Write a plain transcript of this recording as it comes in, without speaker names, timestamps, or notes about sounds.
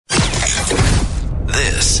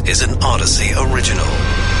This is an Odyssey original.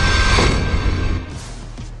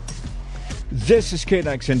 This is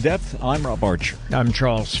KNX In Depth. I'm Rob Archer. I'm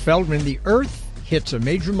Charles Feldman. The Earth hits a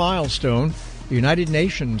major milestone. The United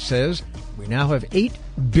Nations says we now have 8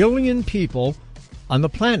 billion people on the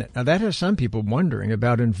planet. Now, that has some people wondering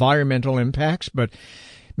about environmental impacts, but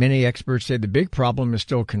many experts say the big problem is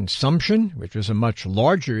still consumption, which is a much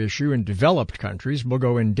larger issue in developed countries. We'll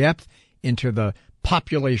go in depth into the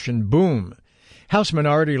population boom. House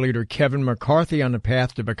Minority Leader Kevin McCarthy on the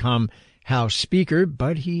path to become House Speaker,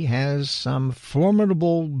 but he has some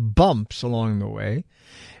formidable bumps along the way.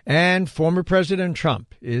 And former President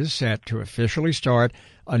Trump is set to officially start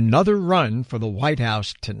another run for the White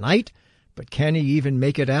House tonight. But can he even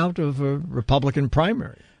make it out of a Republican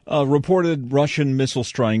primary? A reported Russian missile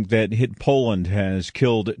strike that hit Poland has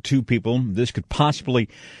killed 2 people. This could possibly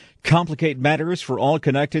complicate matters for all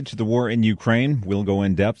connected to the war in Ukraine. We'll go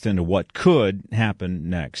in depth into what could happen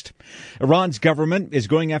next. Iran's government is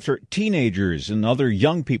going after teenagers and other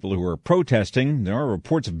young people who are protesting. There are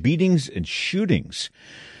reports of beatings and shootings.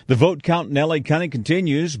 The vote count in L.A. County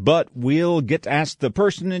continues, but we'll get to ask the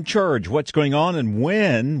person in charge what's going on and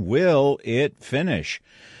when will it finish.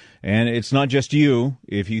 And it's not just you.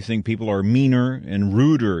 If you think people are meaner and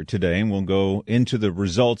ruder today, we'll go into the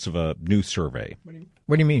results of a new survey.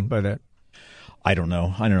 What do you mean by that? I don't know.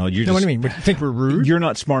 What do you mean? What, you think we're rude? You're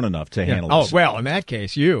not smart enough to handle this. Oh, well, in that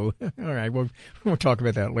case, you. All right, we'll talk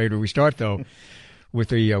about that later. We start, though, with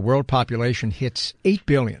the world population hits 8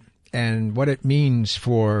 billion and what it means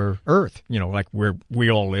for Earth, like where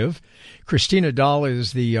we all live. Christina Dahl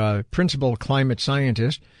is the principal climate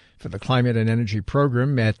scientist for the Climate and Energy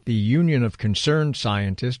Program at the Union of Concerned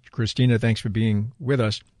Scientists. Christina, thanks for being with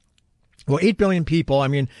us. Well, 8 billion people,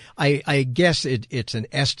 I guess it's an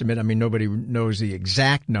estimate. Nobody knows the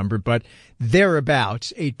exact number, but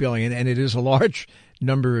thereabouts 8 billion, and it is a large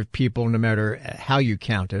number of people no matter how you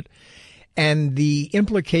count it. And the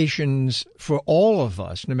implications for all of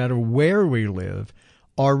us, no matter where we live,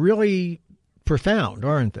 are really profound,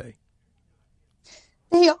 aren't they?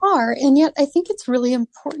 They are, and yet I think it's really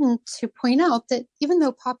important to point out that even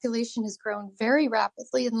though population has grown very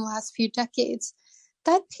rapidly in the last few decades,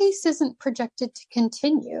 that pace isn't projected to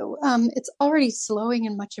continue. It's already slowing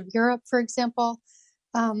in much of Europe, for example,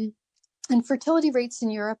 and fertility rates in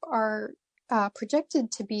Europe are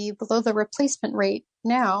projected to be below the replacement rate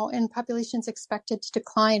now, and population is expected to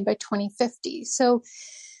decline by 2050. So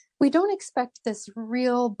we don't expect this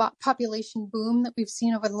real population boom that we've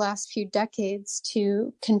seen over the last few decades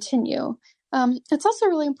to continue. It's also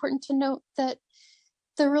really important to note that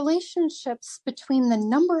the relationships between the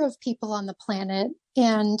number of people on the planet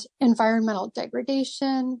and environmental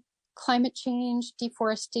degradation, climate change,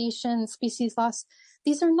 deforestation, species loss,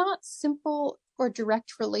 these are not simple or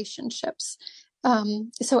direct relationships.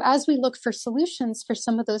 So as we look for solutions for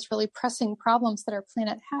some of those really pressing problems that our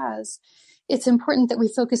planet has, it's important that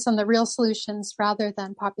we focus on the real solutions rather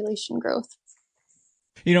than population growth.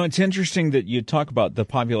 It's interesting that you talk about the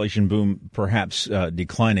population boom perhaps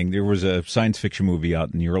declining. There was a science fiction movie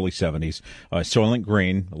out in the early 70s, Soylent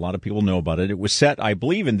Green. A lot of people know about it. It was set, I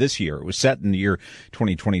believe, in this year. It was set in the year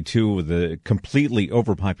 2022 with a completely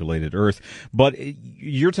overpopulated Earth. But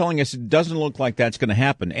you're telling us it doesn't look like that's going to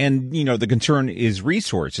happen. And, the concern is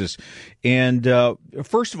resources. And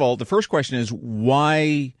first of all, the first question is,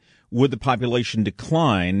 why would the population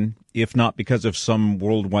decline if not because of some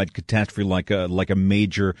worldwide catastrophe like a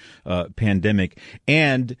major pandemic?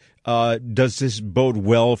 And does this bode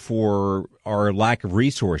well for our lack of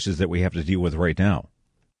resources that we have to deal with right now?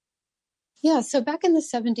 Yeah, so back in the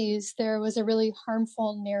 70s, there was a really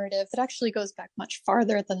harmful narrative that actually goes back much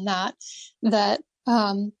farther than that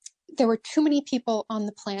there were too many people on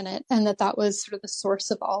the planet and that was sort of the source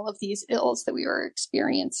of all of these ills that we were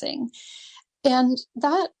experiencing. And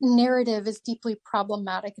that narrative is deeply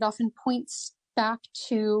problematic. It often points back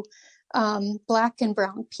to Black and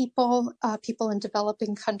brown people, people in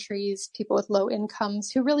developing countries, people with low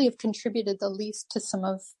incomes who really have contributed the least to some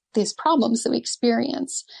of these problems that we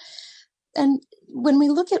experience. And when we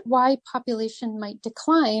look at why population might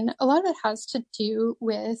decline, a lot of it has to do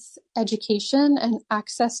with education and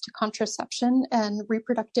access to contraception and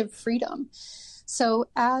reproductive freedom. So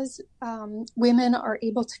as women are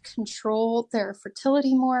able to control their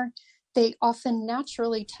fertility more, they often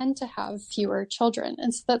naturally tend to have fewer children.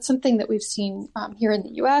 And so that's something that we've seen here in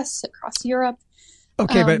the U.S., across Europe.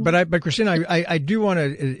 Okay, but Christina, I do want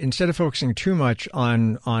to, instead of focusing too much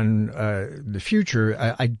on the future,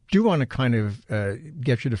 I do want to kind of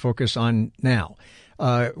get you to focus on now,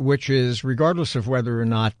 which is regardless of whether or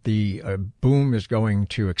not the boom is going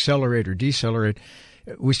to accelerate or decelerate,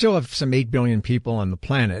 we still have some 8 billion people on the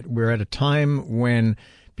planet. We're at a time when,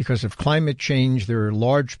 because of climate change, there are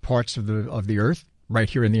large parts of the earth, right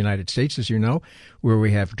here in the United States, as you know, where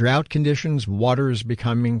we have drought conditions, water is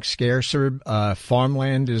becoming scarcer,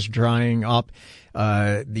 farmland is drying up,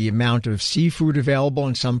 the amount of seafood available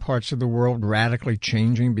in some parts of the world radically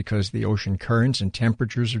changing because the ocean currents and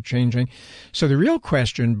temperatures are changing. So the real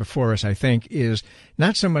question before us, I think, is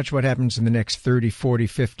not so much what happens in the next 30, 40,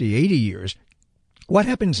 50, 80 years. What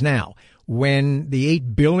happens now when the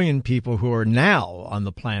 8 billion people who are now on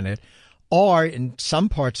the planet are, in some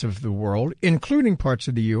parts of the world, including parts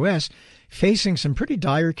of the U.S., facing some pretty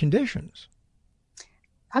dire conditions?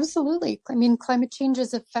 Absolutely. I mean, climate change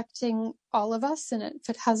is affecting all of us, and if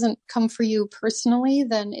it hasn't come for you personally,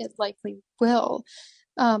 then it likely will.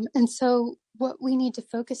 And so what we need to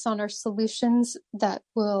focus on are solutions that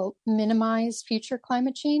will minimize future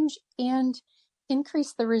climate change and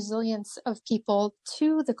increase the resilience of people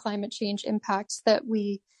to the climate change impacts that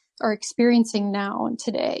we are experiencing now and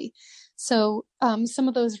today. So some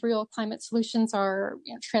of those real climate solutions are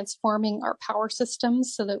transforming our power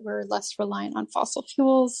systems so that we're less reliant on fossil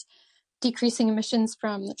fuels, decreasing emissions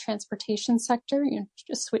from the transportation sector,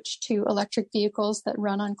 just switch to electric vehicles that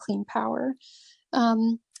run on clean power,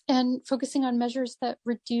 and focusing on measures that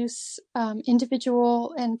reduce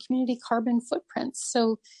individual and community carbon footprints.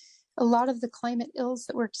 So a lot of the climate ills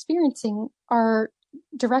that we're experiencing are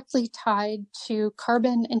directly tied to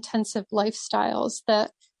carbon-intensive lifestyles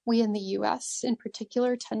that we in the U.S. in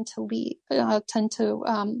particular tend to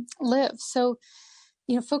live. So,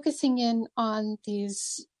 focusing in on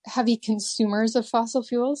these heavy consumers of fossil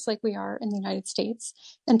fuels like we are in the United States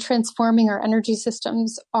and transforming our energy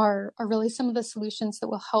systems are really some of the solutions that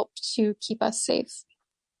will help to keep us safe.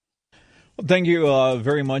 Well, thank you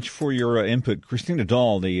very much for your input. Christina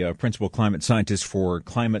Dahl, the principal climate scientist for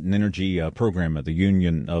Climate and Energy Program at the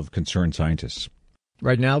Union of Concerned Scientists.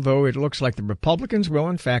 Right now, though, it looks like the Republicans will,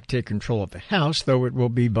 in fact, take control of the House, though it will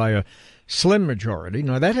be by a slim majority.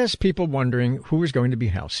 Now, that has people wondering who is going to be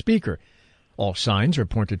House Speaker. All signs are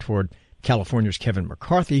pointed toward California's Kevin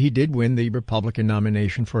McCarthy. He did win the Republican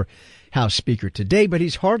nomination for House Speaker today, but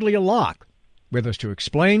he's hardly a lock. With us to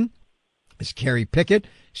explain is Kerry Pickett,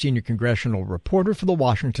 senior congressional reporter for the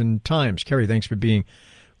Washington Times. Kerry, thanks for being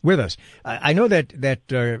with us. I know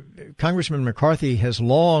that Congressman McCarthy has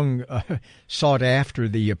long sought after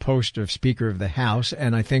the post of Speaker of the House,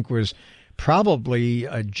 and I think was probably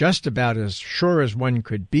just about as sure as one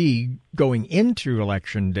could be going into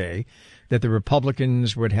Election Day that the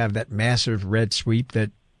Republicans would have that massive red sweep that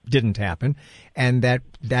didn't happen, and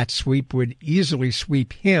that sweep would easily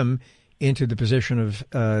sweep him into the position of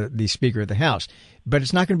the Speaker of the House. But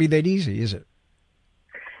it's not going to be that easy, is it?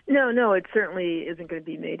 No, it certainly isn't going to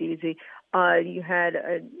be made easy. You had,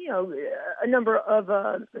 a number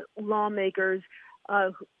of lawmakers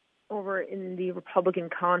over in the Republican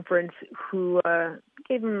conference who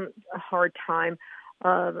gave him a hard time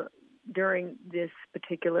during this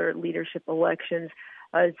particular leadership elections,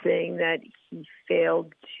 saying that he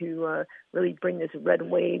failed to really bring this red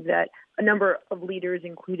wave that a number of leaders,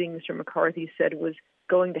 including Mr. McCarthy, said was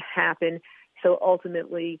going to happen. So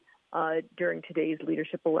ultimately, during today's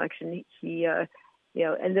leadership election, he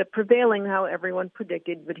ended up prevailing how everyone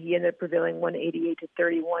predicted, but he ended up prevailing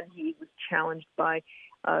 188-31. He was challenged by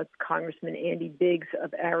Congressman Andy Biggs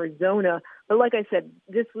of Arizona. But like I said,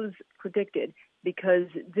 this was predicted because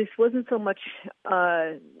this wasn't so much,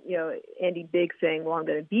 Andy Biggs saying, well, I'm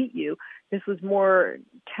going to beat you. This was more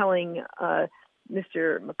telling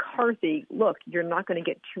Mr. McCarthy, look, you're not going to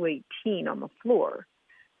get 218 on the floor.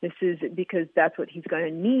 This is because that's what he's going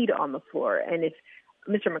to need on the floor. And if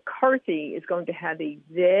Mr. McCarthy is going to have a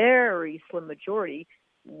very slim majority,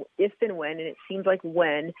 if and when, and it seems like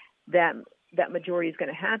when that majority is going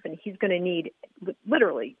to happen, he's going to need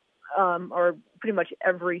literally or pretty much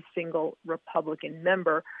every single Republican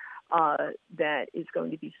member that is going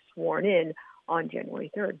to be sworn in on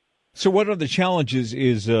January 3rd. So what other challenges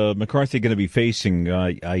is McCarthy going to be facing?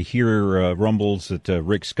 I hear rumbles that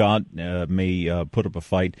Rick Scott may put up a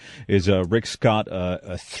fight. Is Rick Scott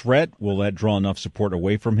a threat? Will that draw enough support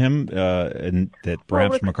away from him and that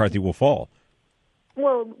perhaps McCarthy will fall?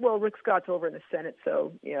 Well, Rick Scott's over in the Senate,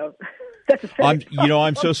 so that's a Senate.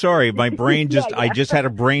 I'm so sorry. My brain I just had a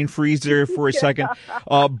brain freeze there for a second.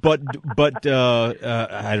 But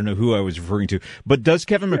I don't know who I was referring to. But does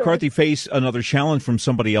Kevin McCarthy face another challenge from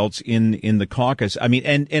somebody else in the caucus? I mean,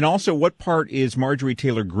 and also, what part is Marjorie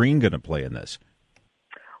Taylor Greene going to play in this?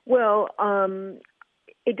 Well,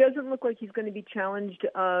 it doesn't look like he's going to be challenged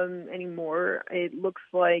anymore. It looks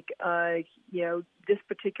like this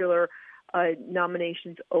particular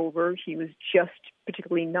nominations over. He was just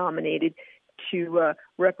particularly nominated to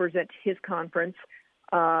represent his conference.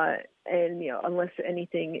 And unless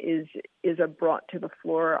anything is brought to the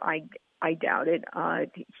floor, I doubt it.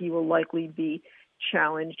 He will likely be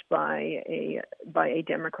challenged by a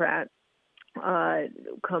Democrat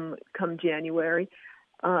come January.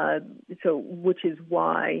 So, which is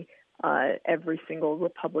why every single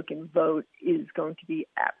Republican vote is going to be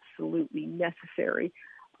absolutely necessary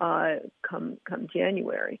come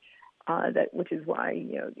January. Which is why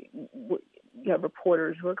you have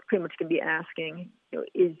reporters who are pretty much going to be asking,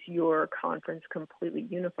 is your conference completely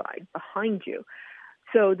unified behind you?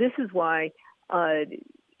 So this is why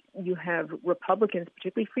you have Republicans,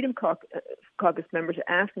 particularly Freedom Caucus members,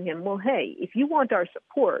 asking him, well, hey, if you want our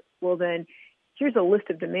support, well, then here's a list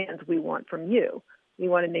of demands we want from you. We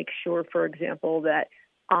want to make sure, for example, that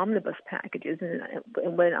omnibus packages, and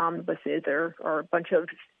what an omnibus is, there are a bunch of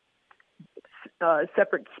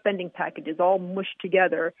separate spending packages all mushed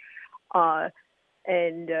together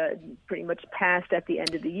and pretty much passed at the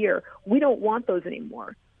end of the year. We don't want those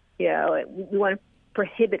anymore. We want to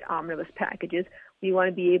prohibit omnibus packages. We want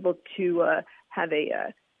to be able to have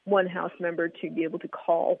one House member to be able to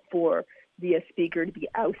call for the Speaker to be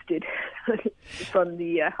ousted from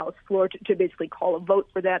the House floor, to basically call a vote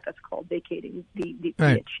for that. That's called vacating the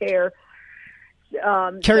chair.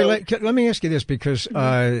 Terry, let me ask you this, because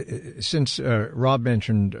since Rob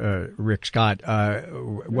mentioned Rick Scott,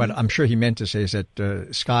 what I'm sure he meant to say is that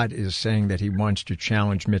Scott is saying that he wants to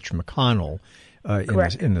challenge Mitch McConnell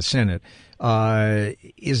in the Senate.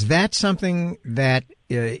 Is that something that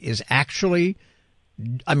is actually,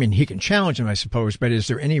 I mean, he can challenge him, I suppose, but is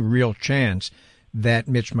there any real chance that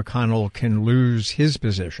Mitch McConnell can lose his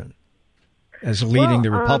position as leading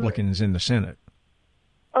the Republicans in the Senate?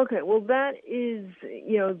 Okay, well, that is,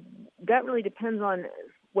 that really depends on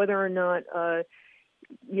whether or not,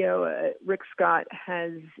 Rick Scott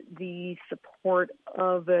has the support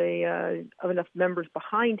of enough members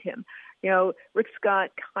behind him. Rick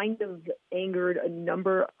Scott kind of angered a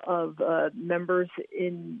number of members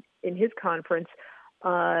in his conference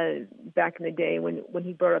back in the day when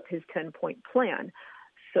he brought up his 10-point plan.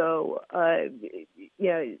 So,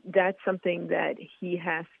 that's something that he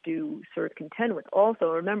has to sort of contend with.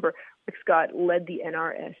 Also, remember, Rick Scott led the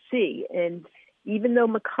NRSC, and even though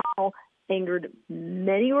McConnell angered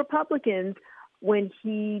many Republicans when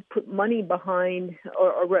he put money behind,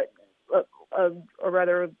 or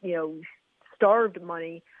rather, starved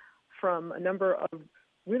money from a number of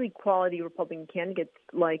really quality Republican candidates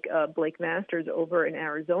like Blake Masters over in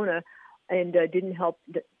Arizona, and didn't help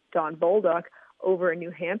Don Bolduc over in New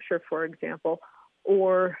Hampshire, for example,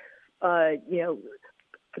 or, for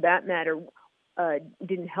that matter,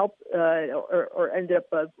 didn't help or ended up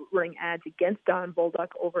running ads against Don Bolduc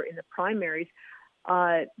over in the primaries.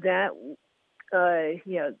 That's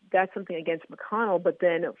something against McConnell. But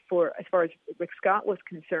then as far as Rick Scott was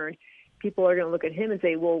concerned, people are going to look at him and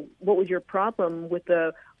say, well, what was your problem with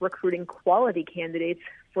recruiting quality candidates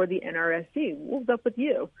for the NRSC? What was up with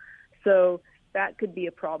you? So that could be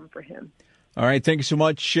a problem for him. All right. Thank you so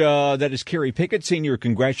much. That is Carrie Pickett, senior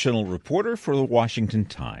congressional reporter for the Washington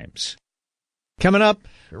Times. Coming up,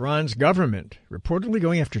 Iran's government reportedly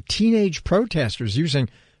going after teenage protesters using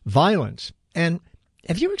violence. And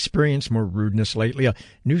have you experienced more rudeness lately? A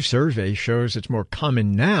new survey shows it's more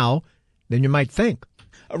common now than you might think.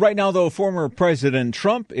 Right now, though, former President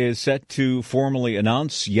Trump is set to formally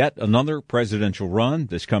announce yet another presidential run.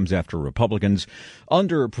 This comes after Republicans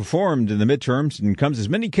underperformed in the midterms and comes as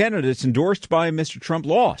many candidates endorsed by Mr. Trump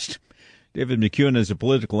lost. David McEwen is a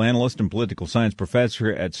political analyst and political science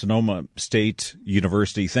professor at Sonoma State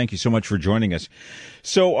University. Thank you so much for joining us.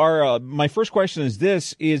 So my first question is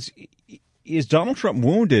this, is Donald Trump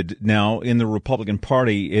wounded now in the Republican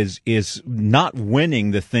Party? Is not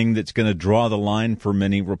winning the thing that's going to draw the line for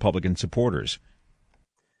many Republican supporters?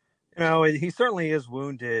 He certainly is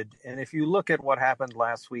wounded. And if you look at what happened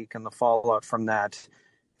last week and the fallout from that,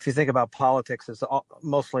 if you think about politics, it's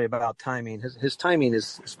mostly about timing. His timing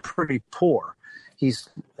is pretty poor. He's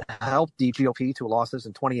helped the GOP to losses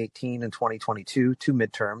in 2018 and 2022, two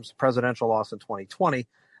midterms, presidential loss in 2020.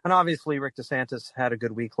 And obviously, Rick DeSantis had a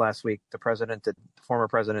good week last week. The former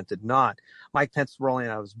president did not. Mike Pence rolling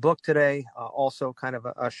out his book today, also kind of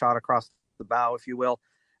a shot across the bow, if you will.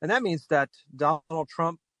 And that means that Donald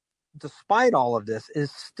Trump, despite all of this,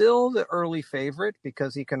 is still the early favorite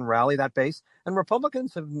because he can rally that base. And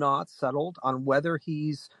Republicans have not settled on whether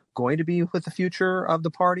he's going to be with the future of the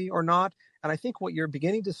party or not. And I think what you're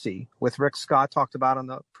beginning to see, with Rick Scott talked about on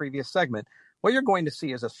the previous segment, what you're going to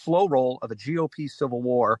see is a slow roll of a GOP civil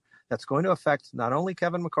war that's going to affect not only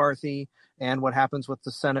Kevin McCarthy and what happens with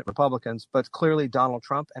the Senate Republicans, but clearly Donald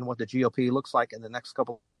Trump and what the GOP looks like in the next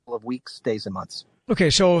couple of weeks, days, and months. Okay,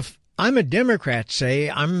 so if I'm a Democrat, say,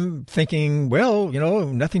 I'm thinking, well,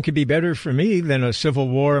 nothing could be better for me than a civil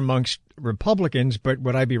war amongst Republicans, but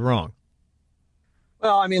would I be wrong?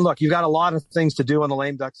 Well, I mean, look, you've got a lot of things to do in the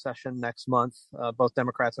lame duck session next month. Both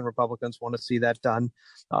Democrats and Republicans want to see that done.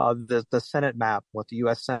 The Senate map, what the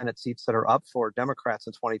U.S. Senate seats that are up for Democrats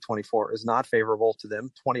in 2024 is not favorable to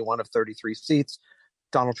them, 21 of 33 seats.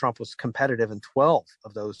 Donald Trump was competitive in 12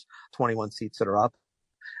 of those 21 seats that are up.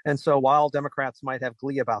 And so while Democrats might have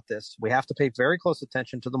glee about this, we have to pay very close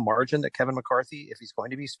attention to the margin that Kevin McCarthy, if he's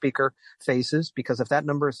going to be Speaker, faces. Because if that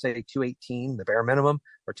number is, say, 218, the bare minimum,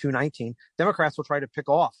 or 219, Democrats will try to pick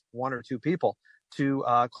off one or two people to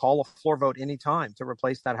call a floor vote any time to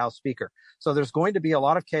replace that House Speaker. So there's going to be a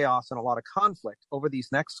lot of chaos and a lot of conflict over these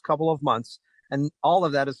next couple of months. And all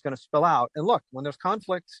of that is going to spill out. And look, when there's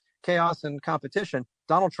conflict, chaos, and competition,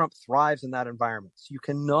 Donald Trump thrives in that environment. So you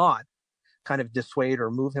cannot kind of dissuade or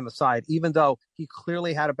move him aside, even though he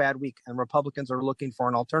clearly had a bad week and Republicans are looking for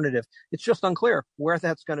an alternative. It's just unclear where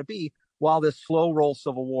that's going to be while this slow roll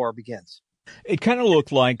civil war begins. It kind of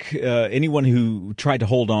looked like anyone who tried to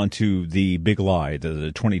hold on to the big lie,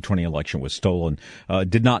 the 2020 election was stolen,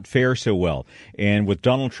 did not fare so well. And with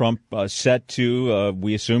Donald Trump set to,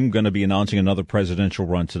 we assume, going to be announcing another presidential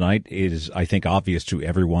run tonight, it is, I think, obvious to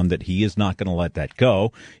everyone that he is not going to let that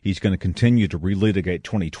go. He's going to continue to relitigate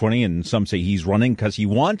 2020, and some say he's running because he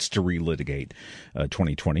wants to relitigate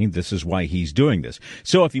 2020. This is why he's doing this.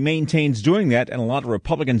 So if he maintains doing that, and a lot of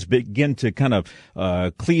Republicans begin to kind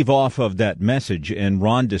of cleave off of that message, and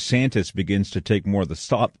Ron DeSantis begins to take more of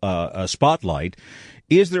the spotlight,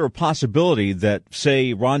 is there a possibility that,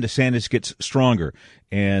 say, Ron DeSantis gets stronger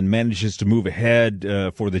and manages to move ahead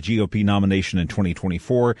for the GOP nomination in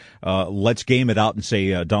 2024? Let's game it out and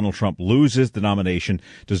say Donald Trump loses the nomination.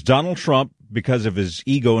 Does Donald Trump, because of his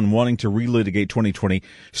ego and wanting to relitigate 2020,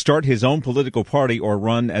 start his own political party or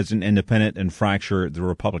run as an independent and fracture the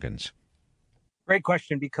Republicans? Great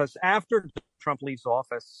question, because after Trump leaves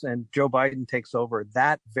office and Joe Biden takes over,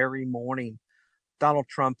 that very morning, Donald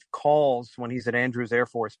Trump calls, when he's at Andrews Air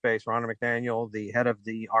Force Base, Ronna McDaniel, the head of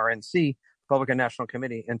the RNC, Republican National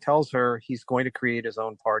Committee, and tells her he's going to create his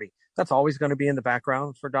own party. That's always going to be in the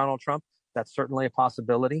background for Donald Trump. That's certainly a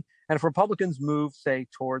possibility. And if Republicans move, say,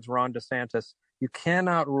 towards Ron DeSantis, you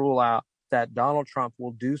cannot rule out that Donald Trump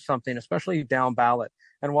will do something, especially down ballot.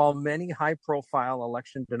 And while many high-profile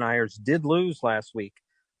election deniers did lose last week,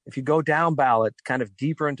 if you go down ballot, kind of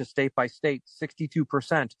deeper into state by state,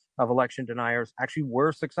 62% of election deniers actually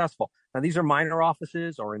were successful. Now, these are minor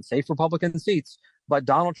offices or in safe Republican seats, but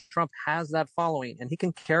Donald Trump has that following, and he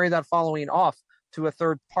can carry that following off to a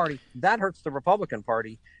third party. That hurts the Republican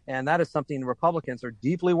Party, and that is something Republicans are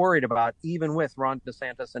deeply worried about, even with Ron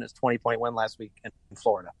DeSantis and his 20-point win last week in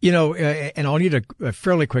Florida. And I'll need a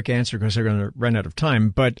fairly quick answer because they're going to run out of time,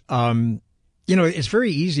 but it's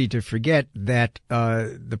very easy to forget that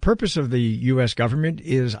the purpose of the U.S. government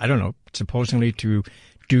is, supposedly to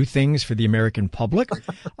do things for the American public.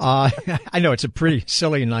 I know it's a pretty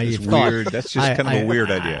silly, naive thought. Weird. That's just kind of a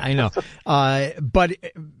weird idea. I know. But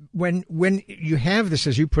when you have this,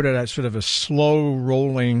 as you put it, as sort of a slow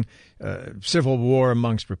rolling civil war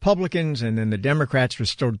amongst Republicans, and then the Democrats are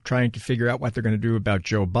still trying to figure out what they're going to do about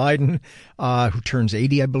Joe Biden, who turns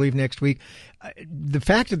 80, I believe, next week. The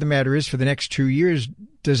fact of the matter is, for the next 2 years,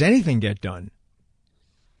 does anything get done?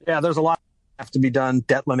 Yeah, there's a lot have to be done.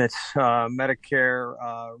 Debt limits, Medicare,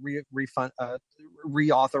 refund,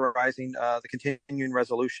 reauthorizing the continuing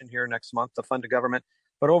resolution here next month to fund the government.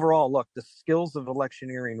 But overall, look, the skills of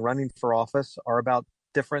electioneering, running for office, are about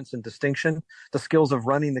difference and distinction. The skills of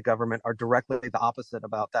running the government are directly the opposite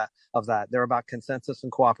of that. They're about consensus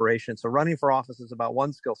and cooperation. So running for office is about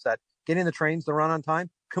one skill set. Getting the trains to run on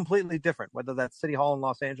time, completely different, whether that's City Hall in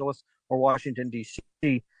Los Angeles or Washington, D.C.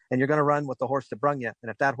 And you're going to run with the horse that brung you.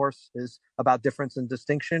 And if that horse is about difference and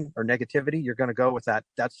distinction or negativity, you're going to go with that.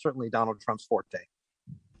 That's certainly Donald Trump's forte.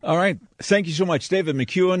 All right. Thank you so much, David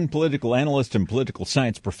McEwen, political analyst and political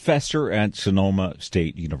science professor at Sonoma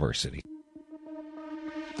State University.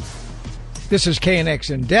 This is KNX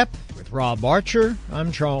In Depth with Rob Archer.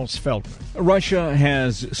 I'm Charles Feldman. Russia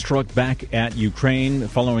has struck back at Ukraine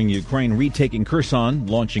following Ukraine retaking Kherson,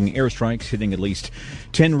 launching airstrikes, hitting at least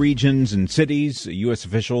 10 regions and cities. A U.S.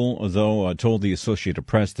 official, though, told the Associated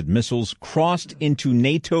Press that missiles crossed into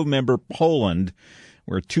NATO member Poland,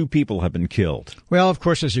 where 2 people have been killed. Well, of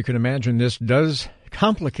course, as you can imagine, this does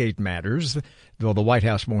complicate matters, though the White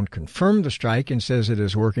House won't confirm the strike and says it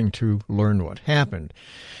is working to learn what happened.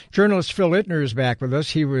 Journalist Phil Ittner is back with us.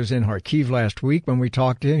 He was in Kharkiv last week when we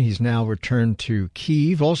talked to him. He's now returned to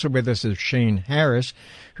Kyiv. Also with us is Shane Harris,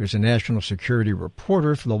 who's a national security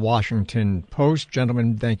reporter for the Washington Post.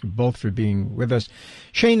 Gentlemen, thank you both for being with us.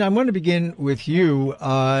 Shane, I want to begin with you.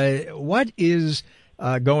 What is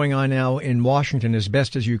going on now in Washington, as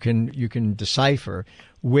best as you can decipher,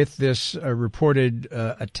 with this reported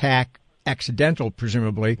attack, accidental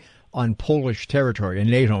presumably, on Polish territory, a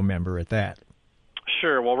NATO member at that?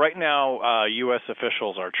 Sure. Well, right now, U.S.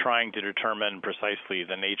 officials are trying to determine precisely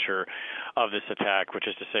the nature of this attack, which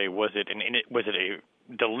is to say, was it a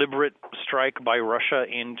deliberate strike by Russia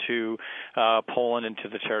into Poland, into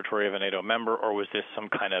the territory of a NATO member, or was this some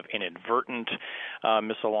kind of inadvertent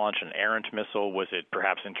missile launch, an errant missile? Was it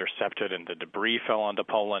perhaps intercepted and the debris fell onto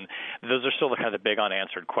Poland? Those are still the kind of big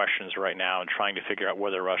unanswered questions right now, and trying to figure out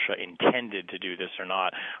whether Russia intended to do this or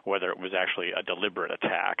not, whether it was actually a deliberate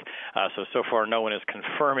attack. So far, no one is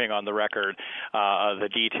confirming on the record the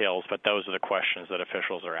details, but those are the questions that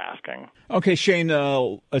officials are asking. Okay, Shane,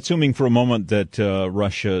 assuming for a moment that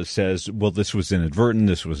Russia says, well, this was inadvertent,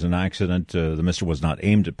 this was an accident, the missile was not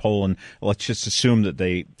aimed at Poland. Let's just assume that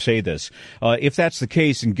they say this. If that's the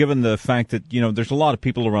case, and given the fact that, there's a lot of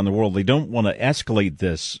people around the world, they don't want to escalate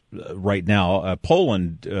this right now.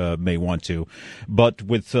 Poland may want to, but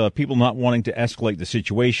with people not wanting to escalate the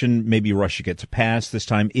situation, maybe Russia gets a pass this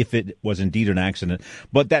time if it was indeed an accident.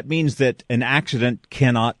 But that means that an accident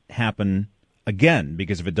cannot happen again,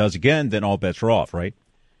 because if it does again, then all bets are off, right?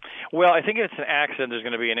 Well, I think if it's an accident, there's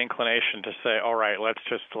going to be an inclination to say, all right, let's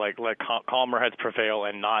just let calmer heads prevail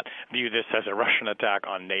and not view this as a Russian attack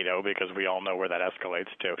on NATO, because we all know where that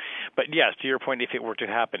escalates to. But yes, to your point, if it were to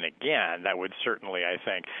happen again, that would certainly, I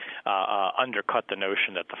think, undercut the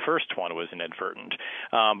notion that the first one was inadvertent.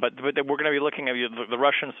 But we're going to be looking at the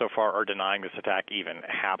Russians so far are denying this attack even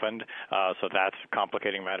happened, so that's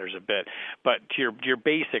complicating matters a bit. But to your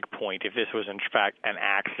basic point, if this was in fact an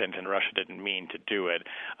accident and Russia didn't mean to do it,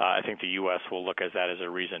 I think the U.S. will look at that as a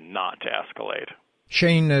reason not to escalate.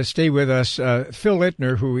 Shane, stay with us. Phil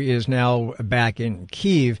Ittner, who is now back in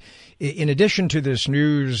Kyiv. In addition to this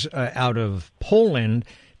news out of Poland,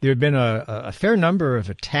 there have been a fair number of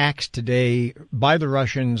attacks today by the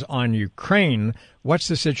Russians on Ukraine. What's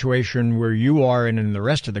the situation where you are and in the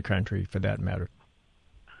rest of the country, for that matter?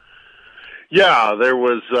 Yeah, there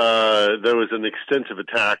was an extensive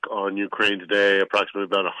attack on Ukraine today. Approximately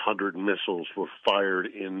about 100 missiles were fired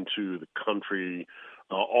into the country,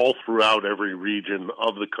 all throughout every region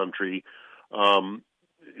of the country.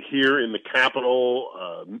 Here in the capital,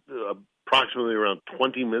 approximately around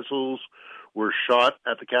 20 missiles were shot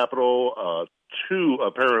at the capital. 2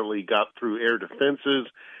 apparently got through air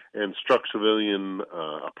defenses and struck civilian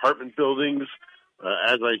apartment buildings.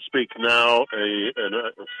 As I speak now, a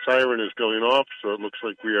siren is going off, so it looks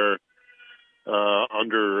like we are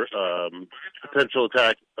under potential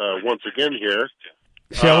attack once again here.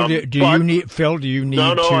 Phil, do you need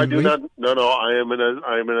No, to I do leave? not. No, I am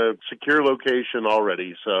in a secure location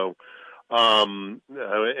already. So,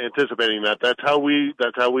 anticipating that. That's how we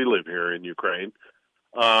live here in Ukraine.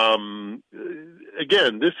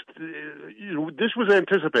 Again, this was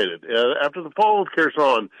anticipated. After the fall of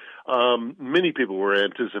Kherson, many people were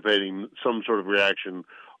anticipating some sort of reaction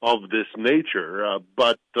of this nature.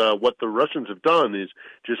 But what the Russians have done is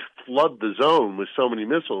just flood the zone with so many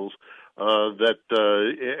missiles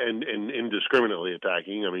and indiscriminately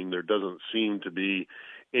attacking. I mean, there doesn't seem to be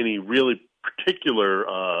any really particular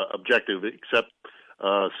objective except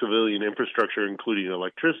civilian infrastructure, including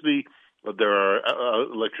electricity. There are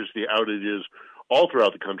electricity outages all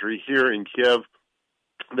throughout the country. Here in Kiev,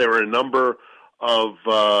 there are a number of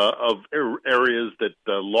areas that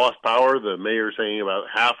lost power. The mayor saying about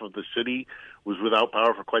half of the city was without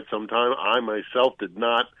power for quite some time. I myself did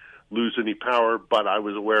not lose any power, but I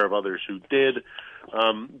was aware of others who did.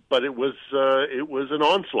 But it was an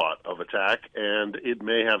onslaught of attack, and it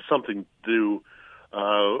may have something to do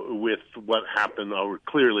with what happened, or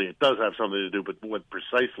clearly it does have something to do, but what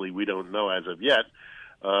precisely we don't know as of yet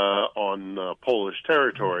on Polish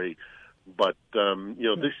territory. But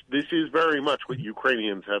this is very much what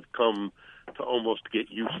Ukrainians have come to almost get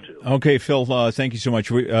used to. Okay, Phil, thank you so much.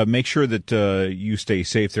 Make sure that you stay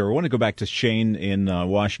safe there. I want to go back to Shane in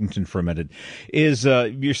Washington for a minute.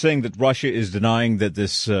 You're saying that Russia is denying that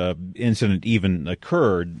this incident even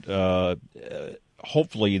occurred.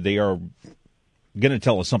 Hopefully they are going to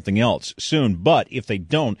tell us something else soon. But if they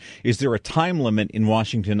don't, is there a time limit in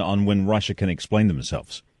Washington on when Russia can explain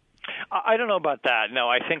themselves? I don't know about that. No,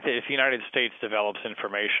 I think that if the United States develops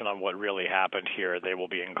information on what really happened here, they will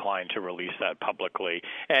be inclined to release that publicly.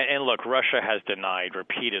 And look, Russia has denied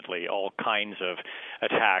repeatedly all kinds of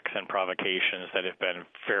attacks and provocations that have been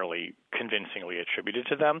fairly convincingly attributed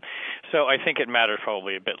to them. So I think it matters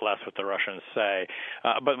probably a bit less what the Russians say.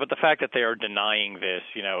 But the fact that they are denying this,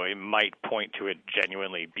 it might point to it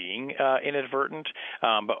genuinely being inadvertent.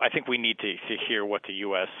 But I think we need to hear what the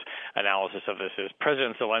U.S. analysis of this is.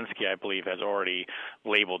 President Zelensky, I believe, has already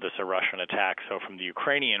labeled this a Russian attack. So from the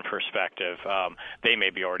Ukrainian perspective, they may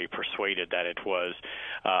be already persuaded that it was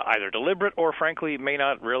either deliberate or, frankly, may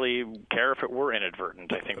not really care if it were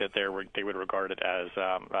inadvertent. I think that they would regard it as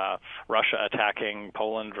Russia attacking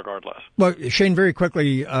Poland regardless. Well, Shane, very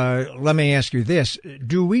quickly, let me ask you this.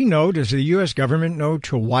 Does the U.S. government know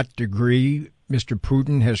to what degree Mr.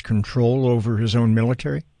 Putin has control over his own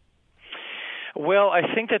military? Well,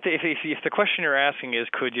 I think that if the question you're asking is,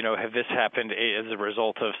 could have this happened as a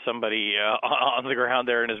result of somebody on the ground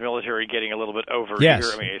there in his military getting a little bit over eager?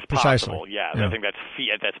 Yes, I mean, it's precisely. possible. Yeah, I think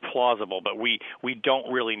that's plausible, but we don't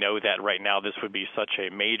really know that right now. This would be such a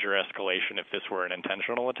major escalation if this were an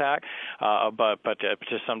intentional attack. But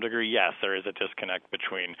to some degree, yes, there is a disconnect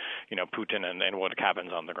between Putin and what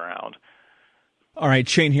happens on the ground. All right,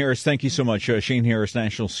 Shane Harris, thank you so much. Shane Harris,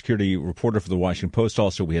 national security reporter for the Washington Post.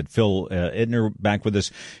 Also, we had Phil Ittner back with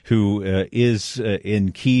us, who is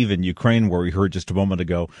in Kyiv in Ukraine, where we heard just a moment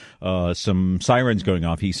ago some sirens going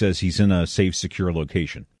off. He says he's in a safe, secure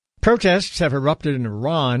location. Protests have erupted in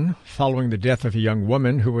Iran following the death of a young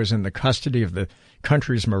woman who was in the custody of the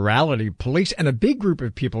country's morality police, and a big group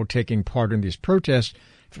of people taking part in these protests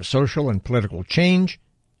for social and political change,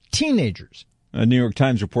 teenagers. New York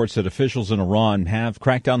Times reports that officials in Iran have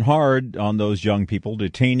cracked down hard on those young people,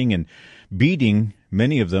 detaining and beating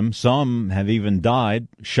many of them. Some have even died,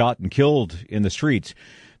 shot and killed in the streets.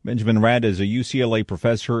 Benjamin Rad is a UCLA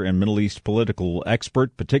professor and Middle East political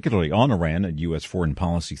expert, particularly on Iran and U.S. foreign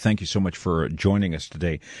policy. Thank you so much for joining us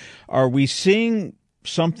today. Are we seeing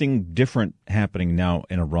something different happening now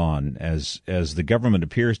in Iran as the government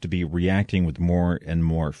appears to be reacting with more and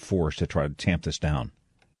more force to try to tamp this down?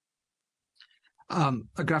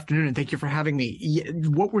 Good afternoon, and thank you for having me.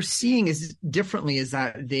 What we're seeing is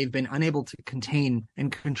that they've been unable to contain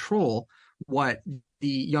and control what the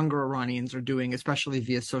younger Iranians are doing, especially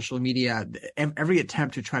via social media. Every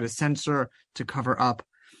attempt to try to censor, to cover up,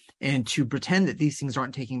 and to pretend that these things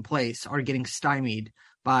aren't taking place are getting stymied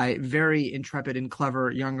by very intrepid and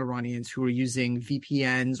clever young Iranians who are using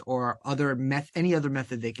VPNs or any other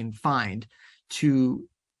method they can find to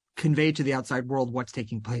convey to the outside world what's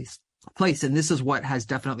taking place. And this is what has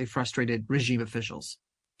definitely frustrated regime officials.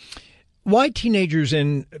 Why teenagers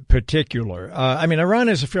in particular? Iran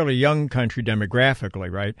is a fairly young country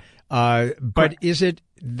demographically, right? But is it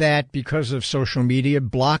that because of social media,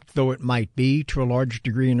 blocked though it might be to a large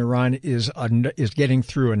degree in Iran, is getting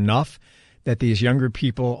through enough that these younger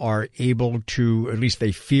people are able to, at least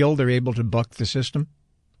they feel they're able to buck the system?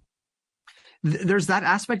 There's that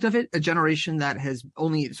aspect of it, a generation that has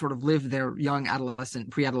only sort of lived their young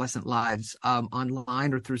pre-adolescent lives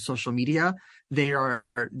online or through social media.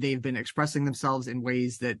 They've been expressing themselves in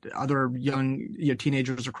ways that other young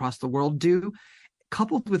teenagers across the world do,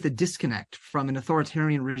 coupled with a disconnect from an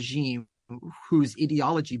authoritarian regime whose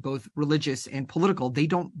ideology, both religious and political, they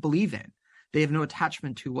don't believe in. They have no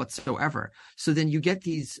attachment to whatsoever. So then you get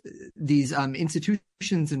these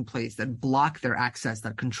institutions in place that block their access,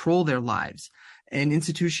 that control their lives, an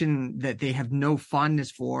institution that they have no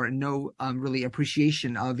fondness for and no really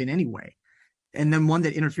appreciation of in any way. And then one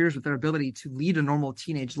that interferes with their ability to lead a normal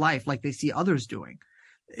teenage life like they see others doing.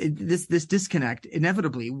 This disconnect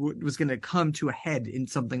inevitably was going to come to a head in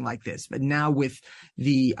something like this. But now with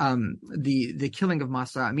the killing of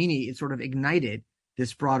Mahsa Amini, it sort of ignited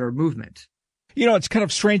this broader movement. It's kind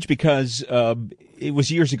of strange because it was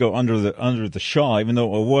years ago under the Shah, even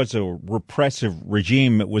though it was a repressive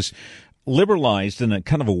regime, it was liberalized in a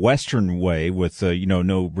kind of a Western way with,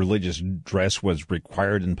 no religious dress was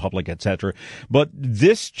required in public, etc. But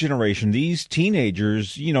this generation, these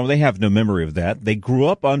teenagers, they have no memory of that. They grew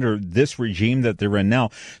up under this regime that they're in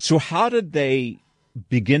now. So how did they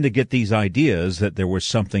begin to get these ideas that there was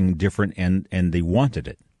something different and they wanted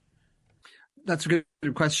it? That's a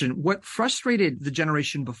good question. What frustrated the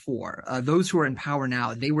generation before, those who are in power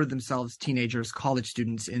now, they were themselves teenagers, college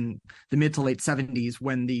students in the mid to late 70s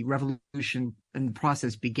when the revolution and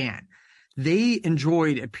process began. They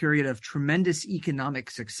enjoyed a period of tremendous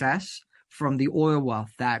economic success from the oil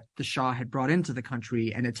wealth that the Shah had brought into the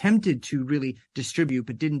country and attempted to really distribute,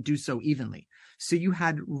 but didn't do so evenly. So you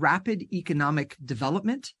had rapid economic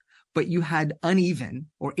development but you had uneven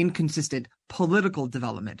or inconsistent political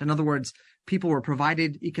development. In other words, people were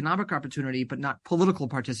provided economic opportunity, but not political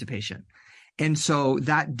participation. And so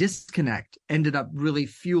that disconnect ended up really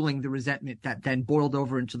fueling the resentment that then boiled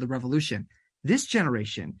over into the revolution. This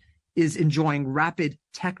generation is enjoying rapid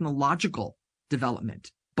technological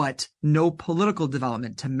development, but no political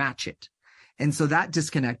development to match it. And so that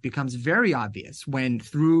disconnect becomes very obvious when,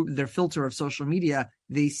 through their filter of social media,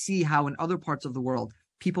 they see how in other parts of the world,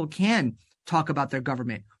 people can talk about their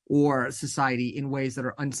government or society in ways that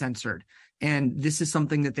are uncensored. And this is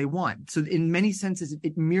something that they want. So in many senses,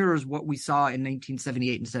 it mirrors what we saw in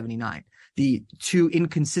 1978 and 79, the two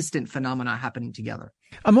inconsistent phenomena happening together.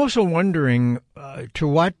 I'm also wondering to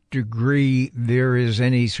what degree there is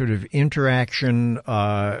any sort of interaction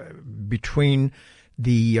between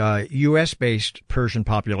the U.S.-based Persian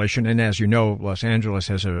population, and as you know, Los Angeles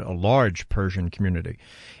has a large Persian community,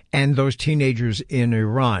 and those teenagers in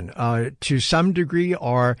Iran. To some degree,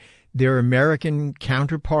 are their American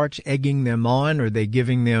counterparts egging them on? Are they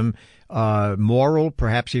giving them moral,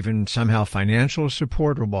 perhaps even somehow financial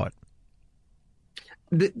support, or what?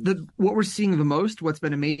 What we're seeing the most, what's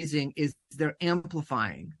been amazing, is they're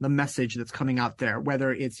amplifying the message that's coming out there,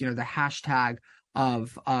 whether it's, the hashtag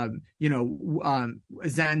of, Zan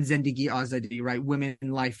Zendigi Azadi, right? Women,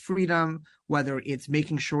 life, freedom, whether it's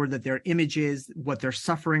making sure that their images, what they're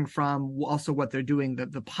suffering from, also what they're doing,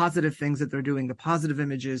 the positive things that they're doing, the positive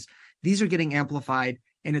images, these are getting amplified,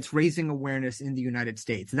 and it's raising awareness in the United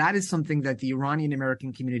States. That is something that the Iranian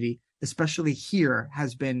American community, especially here,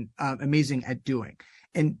 has been amazing at doing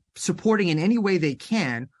and supporting in any way they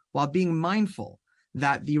can, while being mindful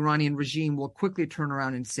that the Iranian regime will quickly turn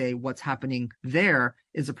around and say what's happening there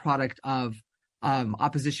is a product of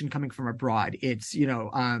opposition coming from abroad. It's,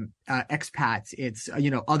 expats, it's,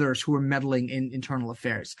 others who are meddling in internal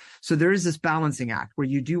affairs. So there is this balancing act where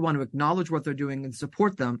you do want to acknowledge what they're doing and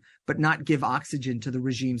support them, but not give oxygen to the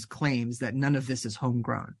regime's claims that none of this is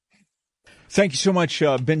homegrown. Thank you so much,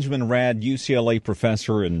 Benjamin Rad, UCLA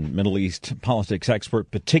professor and Middle East politics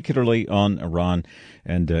expert, particularly on Iran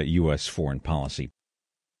and U.S. foreign policy.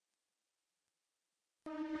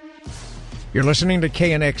 You're listening to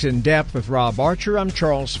KNX In Depth with Rob Archer. I'm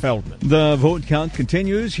Charles Feldman. The vote count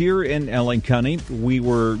continues here in LA County. We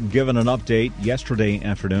were given an update yesterday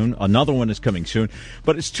afternoon. Another one is coming soon,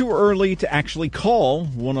 but it's too early to actually call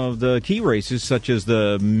one of the key races, such as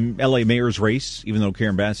the LA mayor's race, even though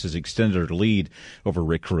Karen Bass has extended her lead over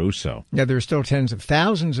Rick Caruso. Yeah, there are still tens of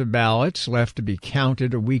thousands of ballots left to be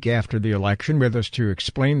counted a week after the election. With us to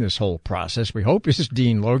explain this whole process, we hope, is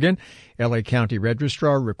Dean Logan, LA County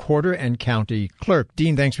Registrar, Recorder, and County Clerk.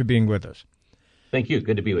 Dean, thanks for being with us. Thank you.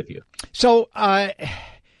 Good to be with you. So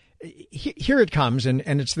here it comes, and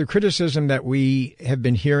it's the criticism that we have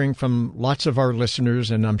been hearing from lots of our listeners,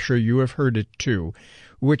 and I'm sure you have heard it too,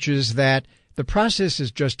 which is that the process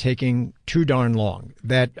is just taking too darn long,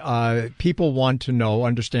 that people want to know,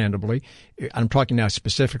 understandably, I'm talking now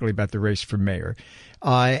specifically about the race for mayor,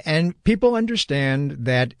 and people understand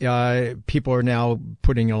that people are now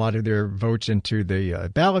putting a lot of their votes into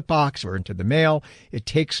the ballot box or into the mail. It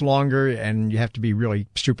takes longer, and you have to be really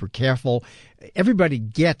super careful. Everybody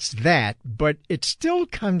gets that, but it still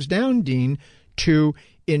comes down, Dean, to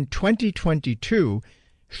in 2022,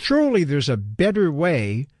 surely there's a better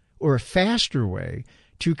way or a faster way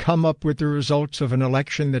to come up with the results of an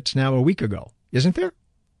election that's now a week ago, isn't there?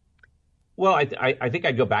 Well, I think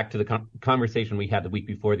I'd go back to the conversation we had the week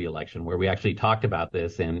before the election, where we actually talked about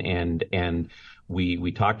this, and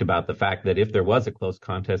we talked about the fact that if there was a close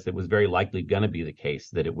contest, it was very likely going to be the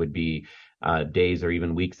case that it would be days or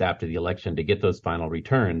even weeks after the election to get those final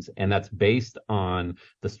returns, and that's based on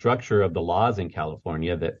the structure of the laws in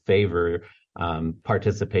California that favor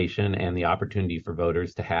participation and the opportunity for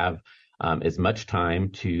voters to have as much time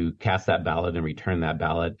to cast that ballot and return that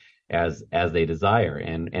ballot as they desire.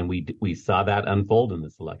 And we saw that unfold in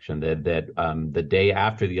this election. That the day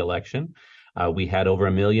after the election, we had over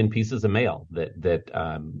 1 million pieces of mail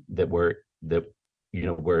that were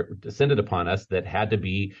descended upon us that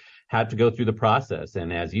had to go through the process,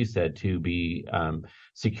 and as you said, to be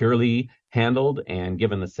securely handled and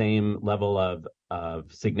given the same level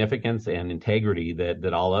of significance and integrity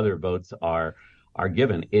that all other votes are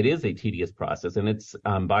given. It is a tedious process, and it's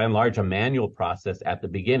by and large a manual process at the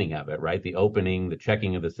beginning of it, right? The opening, the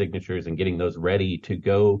checking of the signatures, and getting those ready to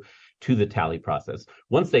go to the tally process.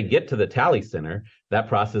 Once they get to the tally center, that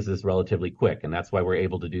process is relatively quick, and that's why we're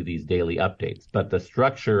able to do these daily updates. But the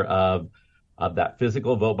structure of that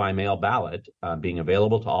physical vote by mail ballot being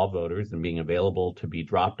available to all voters and being available to be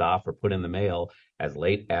dropped off or put in the mail as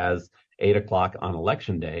late as 8 o'clock on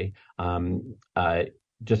election day,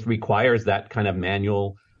 just requires that kind of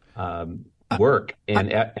manual work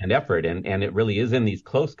and effort, and it really is in these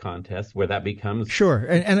close contests where that becomes sure.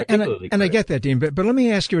 And I get that, Dean. But let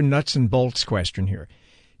me ask you a nuts and bolts question here.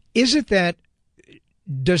 Is it that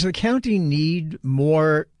does the county need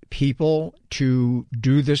more people to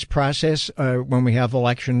do this process when we have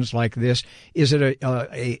elections like this? Is it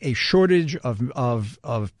a shortage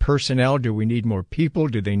of personnel? Do we need more people?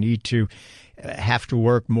 Do they need to have to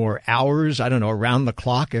work more hours? I don't know, around the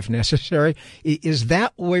clock if necessary. Is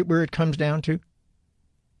that where it comes down to?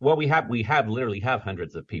 Well, we literally have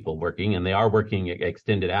hundreds of people working, and they are working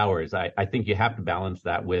extended hours. I think you have to balance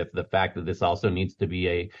that with the fact that this also needs to be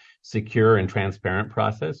a secure and transparent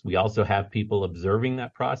process. We also have people observing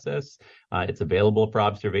that process. It's available for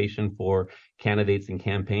observation for candidates and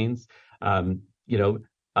campaigns.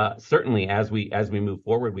 Certainly, as we move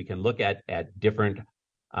forward, we can look at different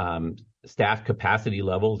staff capacity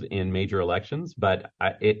levels in major elections, but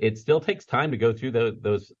it still takes time to go through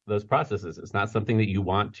those processes. It's not something that you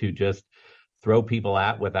want to just throw people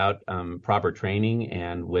at without proper training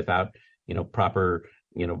and without proper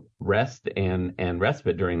rest and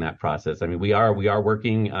respite during that process. I mean, we are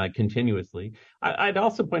working continuously. I'd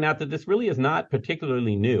also point out that this really is not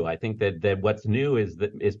particularly new. I think that what's new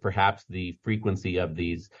is perhaps the frequency of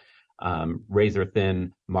these razor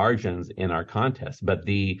thin margins in our contest, but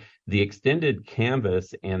the extended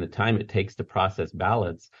canvas and the time it takes to process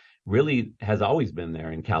ballots really has always been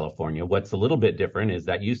there in California. What's a little bit different is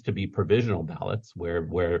that used to be provisional ballots where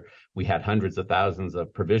we had hundreds of thousands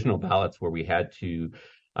of provisional ballots where we had to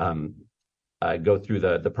go through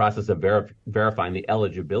the process of verifying the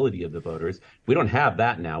eligibility of the voters. We don't have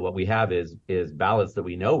that now. What we have is ballots that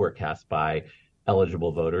we know were cast by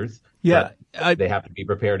eligible voters. Yeah, they have to be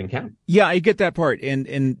prepared and count. Yeah, I get that part.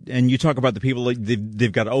 And you talk about the people,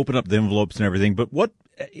 they've got to open up the envelopes and everything. But what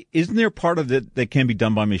isn't there part of it that can be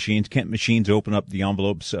done by machines? Can't machines open up the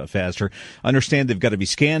envelopes faster? I understand they've got to be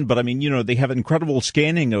scanned, but I mean, they have incredible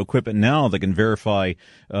scanning equipment now that can verify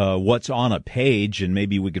what's on a page, and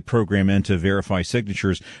maybe we could program in to verify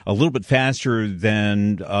signatures a little bit faster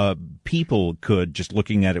than people could just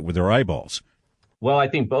looking at it with their eyeballs. Well, I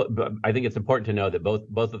think it's important to know that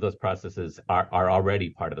both of those processes are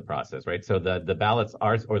already part of the process, right? So the ballots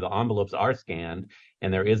are, or the envelopes are scanned,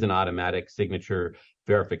 and there is an automatic signature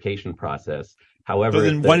verification process. However, so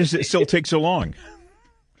then why does it still take so long?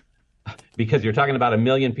 Because you're talking about 1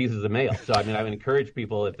 million pieces of mail. So I mean, I would encourage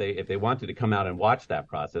people if they wanted to come out and watch that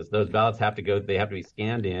process, those ballots have to be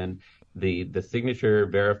scanned in. The signature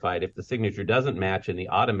verified. If the signature doesn't match in the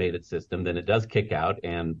automated system, then it does kick out,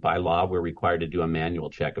 and by law we're required to do a manual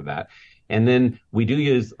check of that. And then we do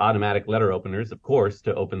use automatic letter openers, of course,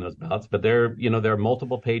 to open those ballots, but there are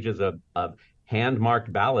multiple pages of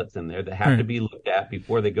hand-marked ballots in there that have to be looked at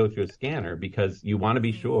before they go through a scanner, because you want to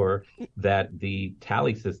be sure that the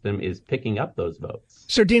tally system is picking up those votes.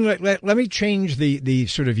 So, Dean, let me change the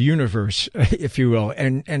sort of universe, if you will.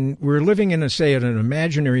 And we're living in, an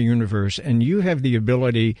imaginary universe, and you have the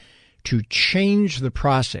ability to change the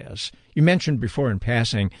process. You mentioned before in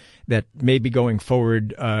passing that maybe going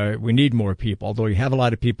forward we need more people. Although you have a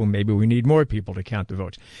lot of people, maybe we need more people to count the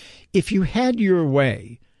votes. If you had your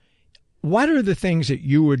way, what are the things that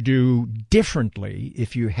you would do differently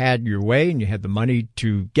if you had your way and you had the money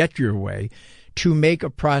to get your way to make a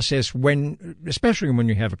process especially when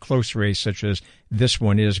you have a close race such as this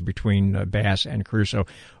one is between Bass and Caruso?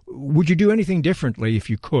 Would you do anything differently if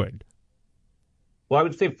you could? Well, I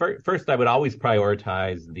would say first, I would always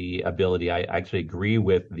prioritize the ability. I actually agree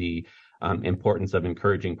with the importance of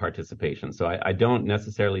encouraging participation. So I don't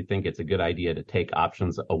necessarily think it's a good idea to take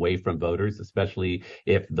options away from voters, especially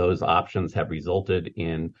if those options have resulted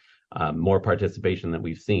in more participation than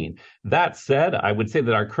we've seen. That said, I would say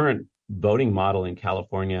that our current voting model in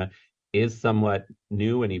California is somewhat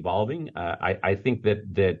new and evolving. I think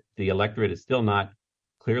that the electorate is still not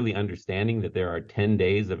clearly understanding that there are 10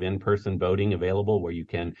 days of in-person voting available where you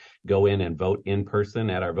can go in and vote in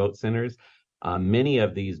person at our vote centers. Many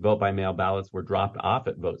of these vote-by-mail ballots were dropped off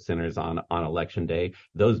at vote centers on Election Day.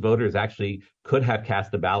 Those voters actually could have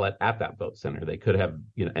cast a ballot at that vote center. They could have,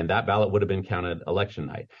 and that ballot would have been counted election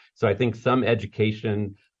night. So I think some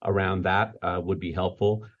education around that would be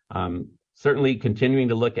helpful. Certainly continuing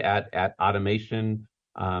to look at automation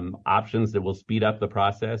options that will speed up the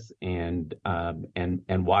process, and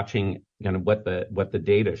watching kind of what the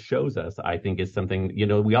data shows us, I think is something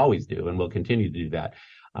we always do, and we'll continue to do that.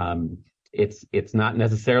 It's not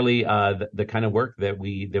necessarily the kind of work that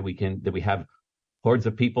we have hordes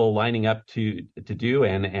of people lining up to do,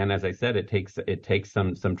 and as I said, it takes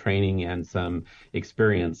some training and some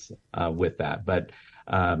experience with that. But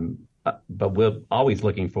but we're always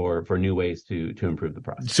looking for new ways to improve the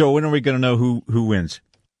process. So when are we going to know who wins?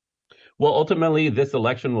 Well, ultimately, this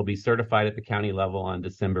election will be certified at the county level on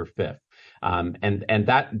December 5th. And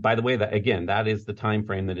that, by the way, that is the time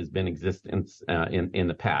frame that has been existence in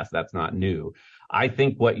the past. That's not new. I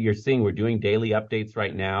think what you're seeing, we're doing daily updates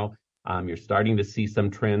right now. You're starting to see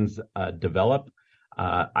some trends develop.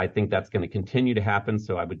 I think that's going to continue to happen.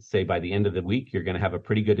 So I would say by the end of the week, you're going to have a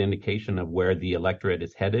pretty good indication of where the electorate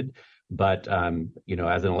is headed. But,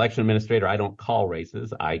 as an election administrator, I don't call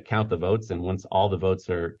races. I count the votes. And once all the votes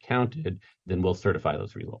are counted, then we'll certify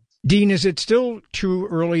those results. Dean, is it still too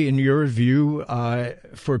early in your view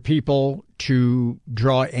for people to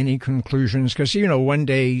draw any conclusions? Because, one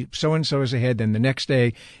day so-and-so is ahead, then the next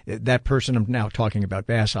day that person, I'm now talking about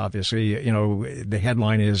Bass, obviously, the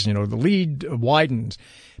headline is, the lead widens.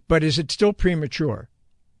 But is it still premature?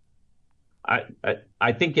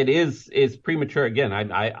 I think it is premature. Again,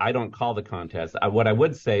 I don't call the contest. What I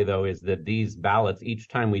would say, though, is that these ballots, each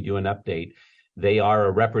time we do an update, they are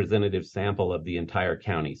a representative sample of the entire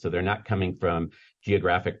county. So they're not coming from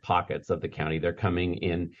geographic pockets of the county. They're coming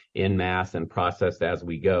in mass and processed as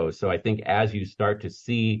we go. So I think as you start to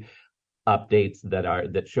see updates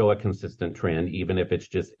that show a consistent trend, even if it's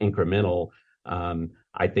just incremental,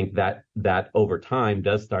 I think that over time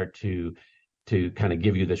does start to kind of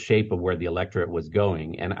give you the shape of where the electorate was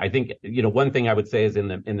going. And I think, one thing I would say is in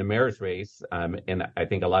the mayor's race, and I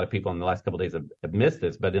think a lot of people in the last couple of days have missed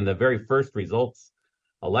this, but in the very first results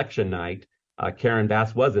election night, Karen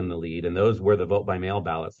Bass was in the lead, and those were the vote by mail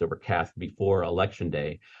ballots that were cast before election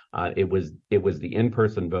day. It was the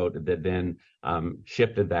in-person vote that then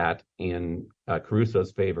shifted that in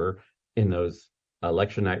Caruso's favor in those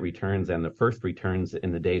election night returns and the first returns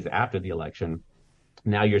in the days after the election.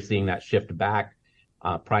 Now you're seeing that shift back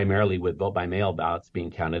primarily with vote by mail ballots being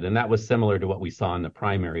counted. And that was similar to what we saw in the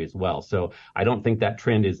primary as well. So I don't think that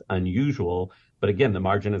trend is unusual. But again, the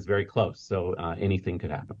margin is very close. So anything could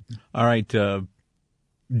happen. All right.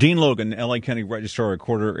 Dean Logan, LA County Registrar,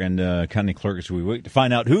 Recorder, and County Clerk, as we wait to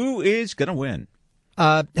find out who is going to win.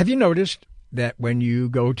 Have you noticed that when you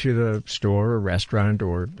go to the store or restaurant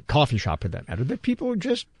or coffee shop for that matter, that people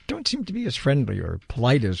just don't seem to be as friendly or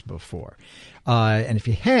polite as before? And if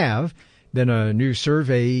you have, then a new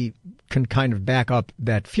survey can kind of back up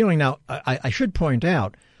that feeling. Now, I should point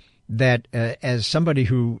out that as somebody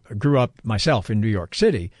who grew up myself in New York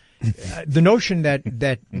City, the notion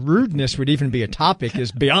that rudeness would even be a topic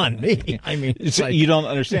is beyond me. I mean, you don't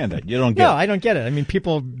understand that. You don't get it. No, I don't get it. I mean,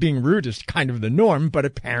 people being rude is kind of the norm, but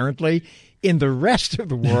apparently in the rest of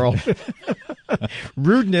the world,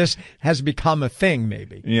 rudeness has become a thing,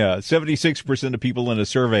 maybe. Yeah, 76% of people in a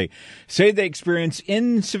survey say they experience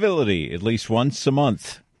incivility at least once a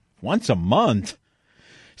month. Once a month?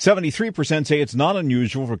 73% say it's not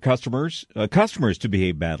unusual for customers to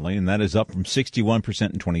behave badly, and that is up from 61%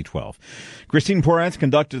 in 2012. Christine Porath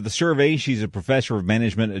conducted the survey. She's a professor of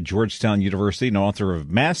management at Georgetown University and author of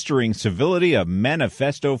Mastering Civility, a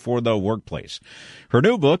Manifesto for the Workplace. Her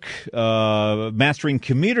new book, Mastering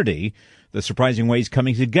Community, The Surprising Ways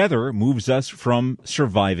Coming Together Moves Us from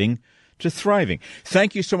Surviving to Thriving.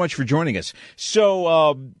 Thank you so much for joining us.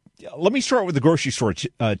 So, let me start with the grocery store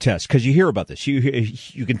test, because you hear about this.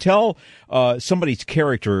 You can tell somebody's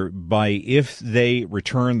character by if they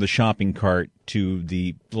return the shopping cart to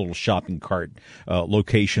the little shopping cart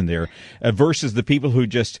location there versus the people who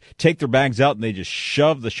just take their bags out and they just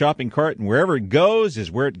shove the shopping cart, and wherever it goes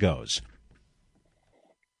is where it goes.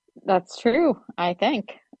 That's true, I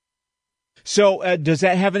think. So does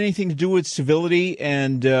that have anything to do with civility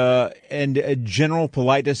and general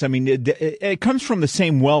politeness? I mean, it comes from the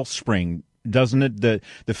same wellspring, doesn't it?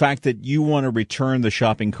 The fact that you want to return the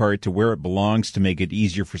shopping cart to where it belongs to make it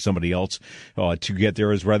easier for somebody else to get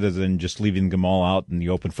there, is rather than just leaving them all out in the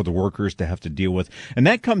open for the workers to have to deal with. And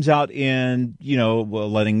that comes out in,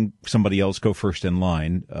 letting somebody else go first in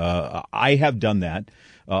line. I have done that.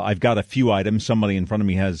 I've got a few items. Somebody in front of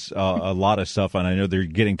me has a lot of stuff, and I know they're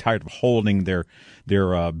getting tired of holding their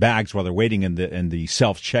bags while they're waiting in the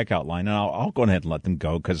self-checkout line. And I'll go ahead and let them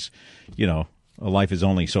go because, life is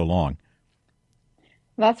only so long.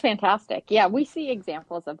 That's fantastic. Yeah, we see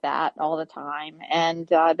examples of that all the time. And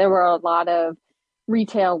there were a lot of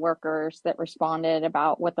retail workers that responded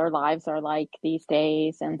about what their lives are like these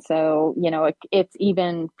days. And so, it's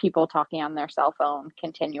even people talking on their cell phone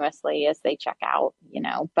continuously as they check out,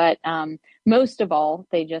 but most of all,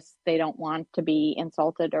 they don't want to be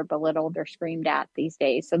insulted or belittled or screamed at these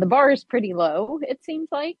days. So the bar is pretty low, it seems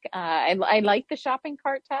like. I like the shopping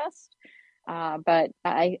cart test. But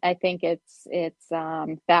I think it's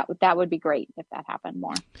that would be great if that happened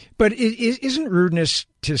more. But isn't rudeness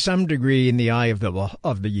to some degree in the eye of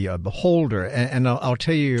the beholder? And I'll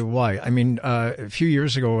tell you why. I mean, a few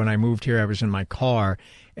years ago when I moved here, I was in my car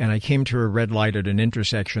and I came to a red light at an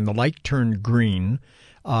intersection. The light turned green.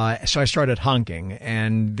 So I started honking,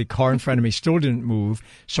 and the car in front of me still didn't move.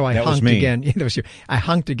 So I honked again. That was you. I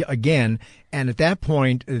honked again, and at that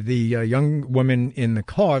point, the young woman in the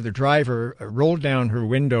car, the driver, rolled down her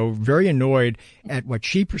window, very annoyed at what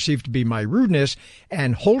she perceived to be my rudeness,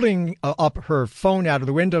 and holding up her phone out of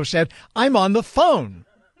the window, said, "I'm on the phone."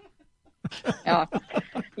 Oh.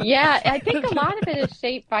 Yeah, I think a lot of it is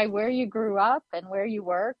shaped by where you grew up and where you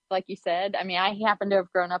work. Like you said, I mean, I happen to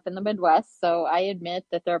have grown up in the Midwest, so I admit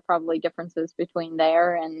that there are probably differences between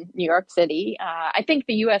there and New York City. I think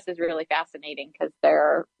the U.S. is really fascinating because there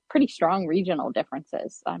are pretty strong regional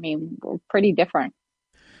differences. I mean, we're pretty different.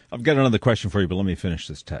 I've got another question for you, but let me finish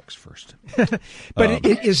this text first. But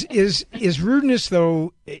is rudeness,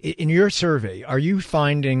 though, in your survey, are you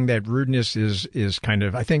finding that rudeness is kind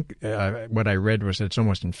of, I think what I read was that it's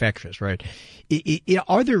almost infectious, right?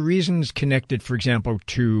 Are there reasons connected, for example,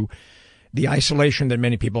 to the isolation that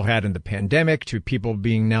many people had in the pandemic, to people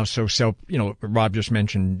being now so Rob just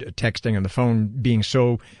mentioned texting on the phone, being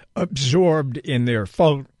so absorbed in their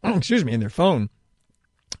phone,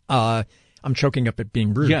 I'm choking up at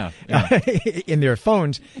being rude. Yeah. In their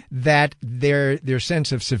phones, that their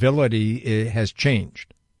sense of civility has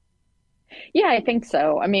changed. Yeah, I think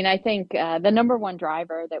so. I mean, I think the number one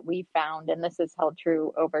driver that we found, and this has held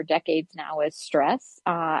true over decades now, is stress.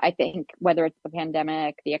 I think whether it's the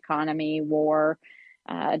pandemic, the economy, war,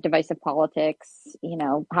 divisive politics,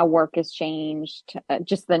 how work has changed,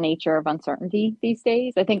 just the nature of uncertainty these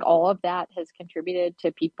days. I think all of that has contributed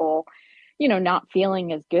to people not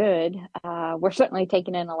feeling as good. We're certainly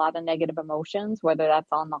taking in a lot of negative emotions, whether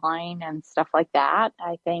that's online and stuff like that.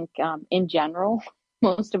 I think in general,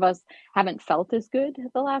 most of us haven't felt as good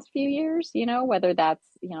the last few years, whether that's,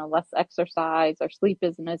 less exercise or sleep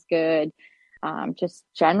isn't as good. Just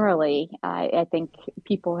generally, I think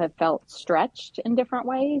people have felt stretched in different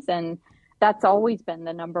ways. And that's always been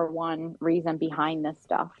the number one reason behind this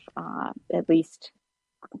stuff, at least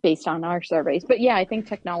based on our surveys. But yeah, I think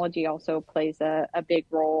technology also plays a big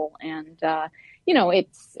role, and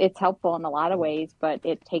it's helpful in a lot of ways, but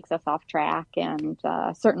it takes us off track, and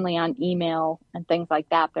certainly on email and things like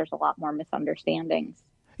that, there's a lot more misunderstandings.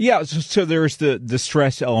 Yeah, so there's the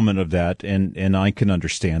stress element of that, and I can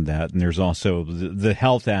understand that. And there's also the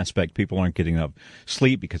health aspect. People aren't getting enough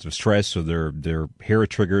sleep because of stress, so their hair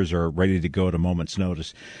triggers are ready to go at a moment's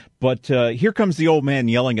notice. But here comes the old man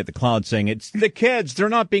yelling at the cloud saying, it's the kids, they're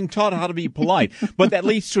not being taught how to be polite. But that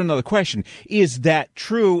leads to another question. Is that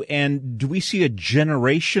true, and do we see a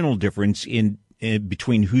generational difference in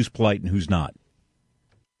between who's polite and who's not?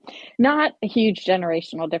 Not a huge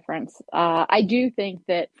generational difference. I do think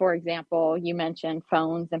that, for example, you mentioned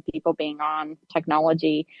phones and people being on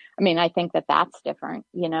technology. I mean, I think that that's different,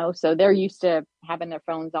 so they're used to having their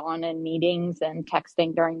phones on in meetings and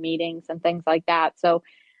texting during meetings and things like that. So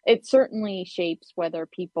it certainly shapes whether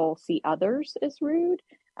people see others as rude.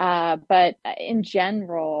 But in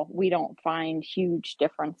general, we don't find huge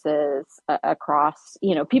differences across,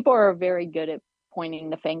 people are very good at pointing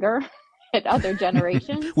the finger at other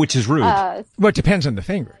generations. Which is rude. Well, it depends on the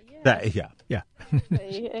finger. Yeah.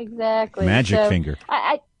 Exactly. Magic finger.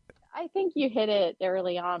 I think you hit it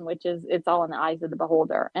early on, which is it's all in the eyes of the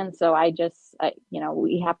beholder. And so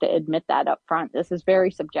we have to admit that up front. This is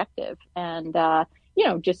very subjective. And,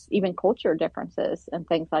 just even culture differences and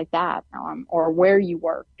things like that, or where you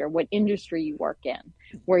worked or what industry you work in,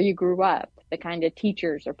 where you grew up, the kind of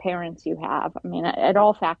teachers or parents you have. I mean, it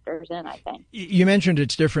all factors in, I think. You mentioned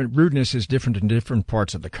it's different. Rudeness is different in different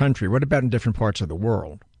parts of the country. What about in different parts of the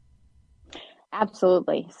world?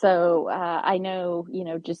 Absolutely. So I know,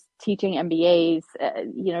 just teaching MBAs,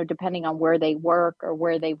 depending on where they work or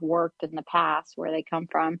where they've worked in the past, where they come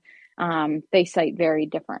from, they cite very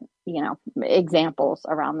different, examples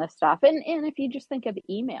around this stuff. And if you just think of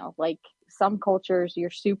email, like some cultures, you're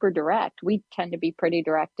super direct. We tend to be pretty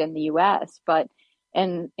direct in the US, but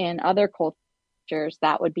in other cultures,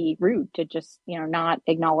 that would be rude to just, not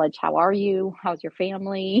acknowledge, how are you? How's your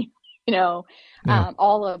family?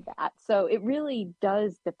 All of that. So it really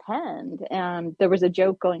does depend. There was a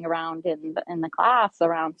joke going around in the class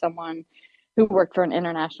around someone who worked for an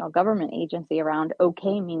international government agency around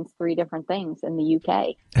okay means 3 different things in the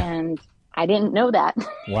UK. And I didn't know that.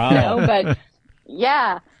 Wow. But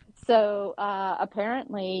yeah. So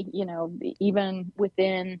apparently, even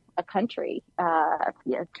within a country, a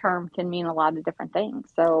term can mean a lot of different things.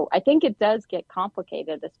 So I think it does get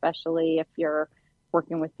complicated, especially if you're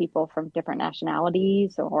working with people from different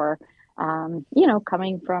nationalities or,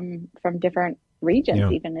 coming from different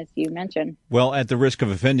regions, even as you mentioned. Well, at the risk of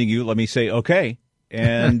offending you, let me say, okay.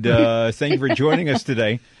 And thank you for joining us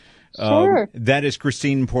today. Sure. That is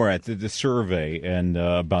Christine Porat, the survey, and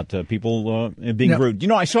about people being rude.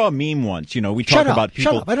 I saw a meme once. We talk about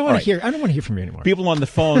people. Shut up! I don't want to hear. I don't want to hear from you anymore. People on the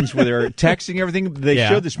phones where they're texting everything. They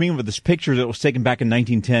showed this meme with this picture that was taken back in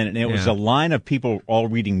 1910, and it was a line of people all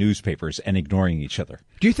reading newspapers and ignoring each other.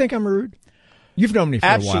 Do you think I'm rude? You've known me for a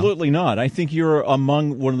while. Absolutely not. I think you're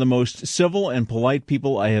among one of the most civil and polite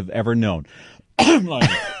people I have ever known.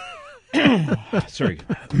 Sorry.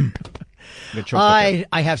 I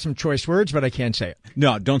have some choice words, but I can't say it.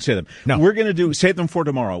 No, don't say them. No. We're going to save them for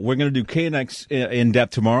tomorrow. We're going to do KNX In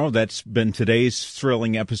Depth tomorrow. That's been today's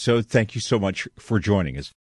thrilling episode. Thank you so much for joining us.